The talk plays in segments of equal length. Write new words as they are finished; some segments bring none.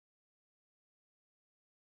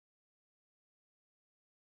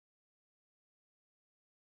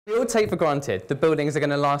We all take for granted that buildings are going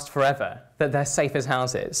to last forever, that they're safe as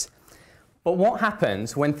houses. But what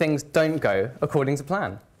happens when things don't go according to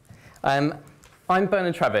plan? I'm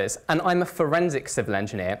Travers, and I'm a forensic civil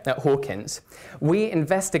engineer at Hawkins. We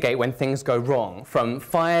investigate when things go wrong, from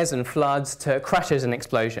fires and floods to crashes and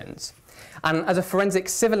explosions. And as a forensic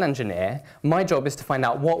civil engineer, my job is to find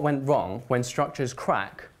out what went wrong when structures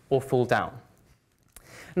crack or fall down.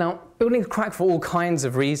 Now, buildings crack for all kinds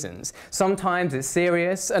of reasons. Sometimes it's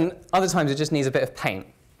serious, and other times it just needs a bit of paint.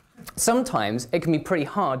 Sometimes it can be pretty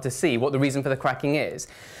hard to see what the reason for the cracking is,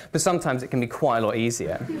 but sometimes it can be quite a lot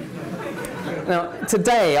easier. Now,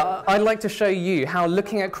 today, I'd like to show you how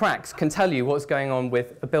looking at cracks can tell you what's going on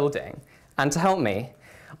with a building. And to help me,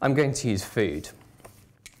 I'm going to use food.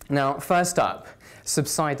 Now, first up,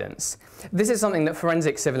 subsidence. This is something that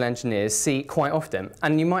forensic civil engineers see quite often,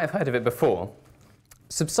 and you might have heard of it before.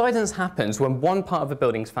 Subsidence happens when one part of a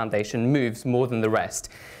building's foundation moves more than the rest.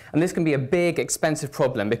 And this can be a big, expensive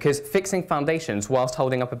problem because fixing foundations whilst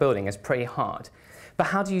holding up a building is pretty hard. But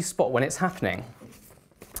how do you spot when it's happening?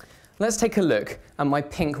 Let's take a look at my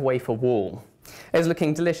pink wafer wall. It's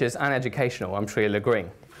looking delicious and educational, I'm sure you'll agree.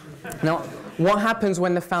 Now, what happens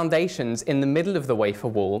when the foundations in the middle of the wafer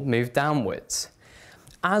wall move downwards?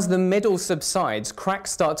 As the middle subsides,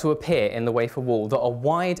 cracks start to appear in the wafer wall that are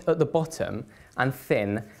wide at the bottom and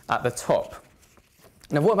thin at the top.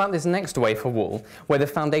 Now, what about this next wafer wall, where the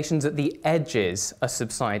foundations at the edges are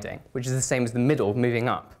subsiding, which is the same as the middle moving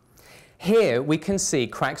up? Here, we can see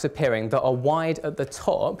cracks appearing that are wide at the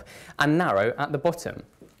top and narrow at the bottom.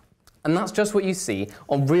 And that's just what you see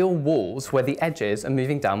on real walls where the edges are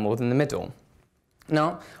moving down more than the middle.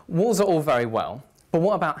 Now, walls are all very well, but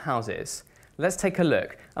what about houses? Let's take a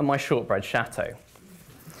look at my shortbread chateau.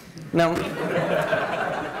 Now,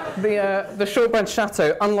 the shortbread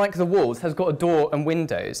chateau, unlike the walls, has got a door and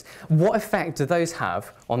windows. What effect do those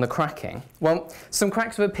have on the cracking? Well, some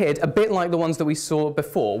cracks have appeared a bit like the ones that we saw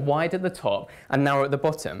before, wide at the top and narrow at the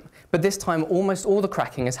bottom. But this time, almost all the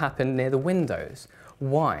cracking has happened near the windows.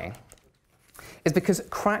 Why? It's because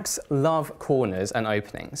cracks love corners and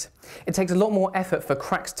openings. It takes a lot more effort for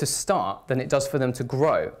cracks to start than it does for them to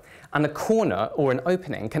grow. And a corner or an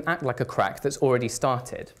opening can act like a crack that's already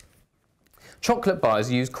started. Chocolate bars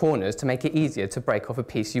use corners to make it easier to break off a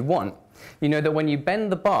piece you want. You know that when you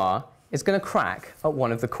bend the bar, it's going to crack at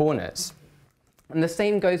one of the corners. And the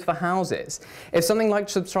same goes for houses. If something like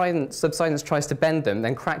subsidence tries to bend them,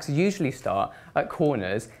 then cracks usually start at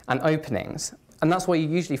corners and openings. And that's why you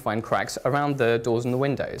usually find cracks around the doors and the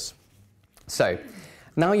windows. So,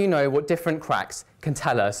 now you know what different cracks can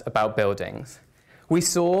tell us about buildings. We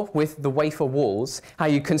saw with the wafer walls how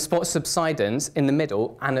you can spot subsidence in the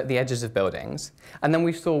middle and at the edges of buildings. And then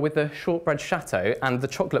we saw with the shortbread chateau and the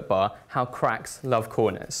chocolate bar how cracks love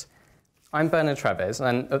corners. I'm Travers,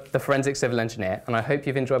 and the forensic civil engineer, and I hope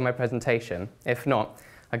you've enjoyed my presentation. If not,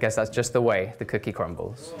 I guess that's just the way the cookie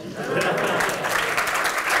crumbles.